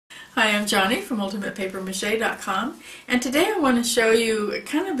Hi, I'm Johnny from ultimatepapermache.com, and today I want to show you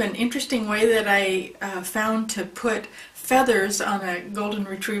kind of an interesting way that I found to put feathers on a golden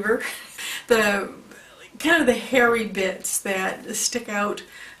retriever. The kind of the hairy bits that stick out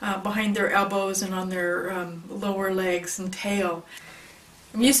behind their elbows and on their lower legs and tail.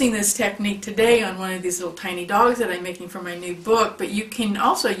 I'm using this technique today on one of these little tiny dogs that I'm making for my new book, but you can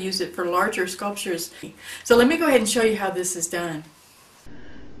also use it for larger sculptures. So let me go ahead and show you how this is done.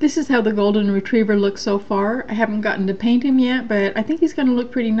 This is how the golden retriever looks so far. I haven't gotten to paint him yet, but I think he's going to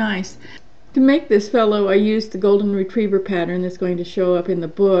look pretty nice. To make this fellow, I used the golden retriever pattern that's going to show up in the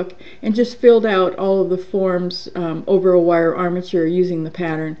book and just filled out all of the forms over a wire armature using the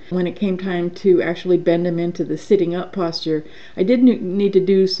pattern. When it came time to actually bend him into the sitting up posture, I did need to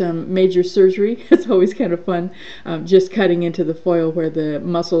do some major surgery. It's always kind of fun, just cutting into the foil where the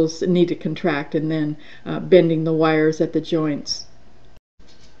muscles need to contract and then bending the wires at the joints.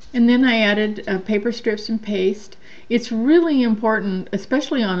 And then I added paper strips and paste. It's really important,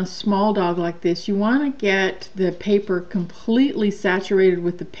 especially on a small dog like this, you want to get the paper completely saturated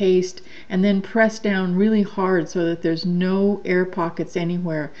with the paste and then press down really hard so that there's no air pockets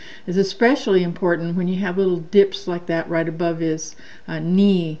anywhere. It's especially important when you have little dips like that right above his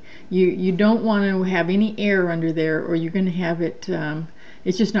knee. You don't want to have any air under there, or you're going to have it,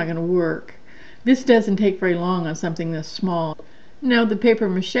 it's just not going to work. This doesn't take very long on something this small. Now the paper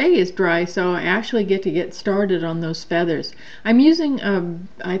mache is dry, so I actually get to get started on those feathers. I'm using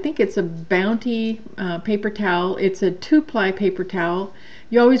I think it's a Bounty paper towel. It's a 2-ply paper towel.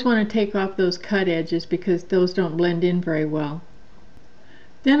 You always want to take off those cut edges because those don't blend in very well.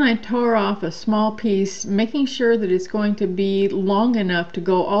 Then I tore off a small piece, making sure that it's going to be long enough to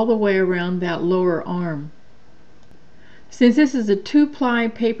go all the way around that lower arm. Since this is a 2-ply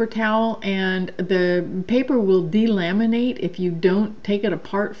paper towel and the paper will delaminate if you don't take it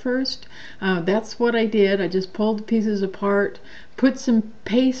apart first, that's what I did. I just pulled the pieces apart, put some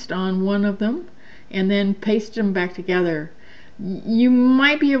paste on one of them, and then pasted them back together. You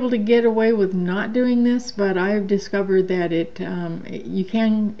might be able to get away with not doing this, but I've discovered that you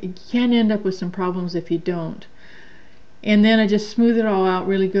can end up with some problems if you don't. And then I just smooth it all out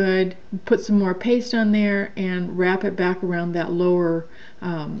really good, put some more paste on there, and wrap it back around that lower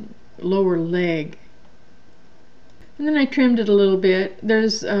leg. And then I trimmed it a little bit.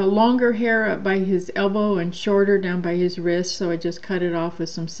 There's longer hair up by his elbow and shorter down by his wrist, so I just cut it off with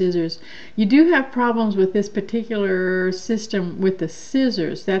some scissors. You do have problems with this particular system with the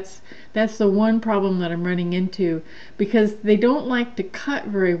scissors. That's the one problem that I'm running into, because they don't like to cut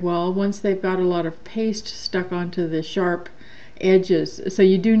very well once they've got a lot of paste stuck onto the sharp edges. So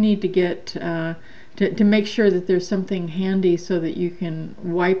you do need to get to make sure that there's something handy so that you can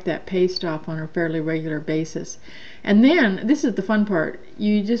wipe that paste off on a fairly regular basis. And then, this is the fun part,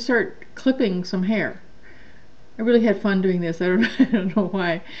 you just start clipping some hair. I really had fun doing this, I don't know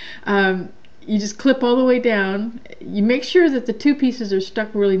why. You just clip all the way down. You make sure that the two pieces are stuck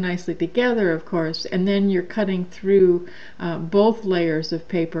really nicely together, of course, and then you're cutting through both layers of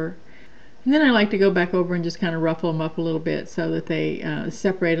paper. And then I like to go back over and just kind of ruffle them up a little bit so that they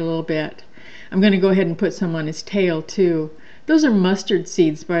separate a little bit. I'm going to go ahead and put some on his tail too. Those are mustard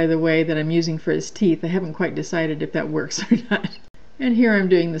seeds, by the way, that I'm using for his teeth. I haven't quite decided if that works or not. And here I'm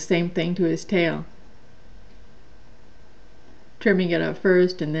doing the same thing to his tail. Trimming it up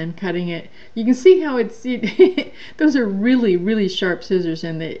first and then cutting it. You can see how it's those are really sharp scissors,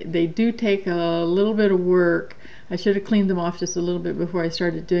 and they do take a little bit of work. I should have cleaned them off just a little bit before I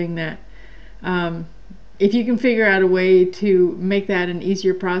started doing that. If you can figure out a way to make that an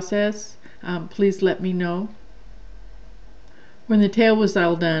easier process, please let me know. When the tail was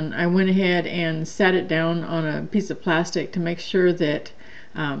all done, I went ahead and sat it down on a piece of plastic to make sure that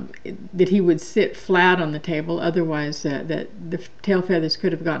that he would sit flat on the table, otherwise that the tail feathers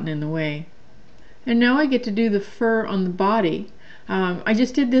could have gotten in the way. And now I get to do the fur on the body. I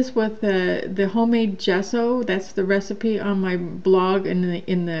just did this with the homemade gesso. That's the recipe on my blog in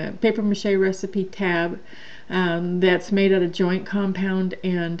the paper mache recipe tab. That's made out of joint compound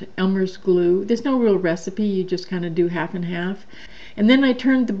and Elmer's glue. There's no real recipe, you just kind of do half and half. And then I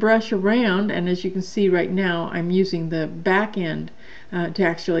turned the brush around, and as you can see right now, I'm using the back end to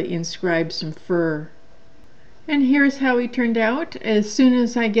actually inscribe some fur. And here's how he turned out. As soon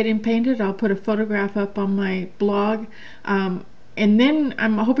as I get him painted, I'll put a photograph up on my blog. And then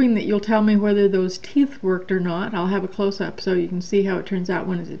I'm hoping that you'll tell me whether those teeth worked or not. I'll have a close-up so you can see how it turns out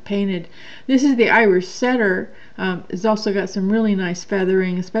when it's painted. This is the Irish setter. It's also got some really nice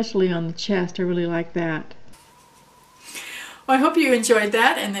feathering, especially on the chest. I really like that. Well, I hope you enjoyed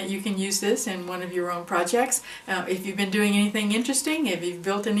that and that you can use this in one of your own projects. If you've been doing anything interesting, if you've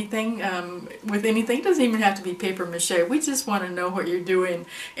built anything with anything, it doesn't even have to be paper mache. We just want to know what you're doing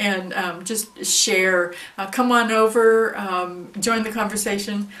and just share. Come on over, join the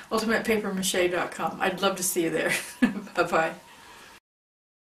conversation, ultimatepapermache.com. I'd love to see you there. Bye-bye.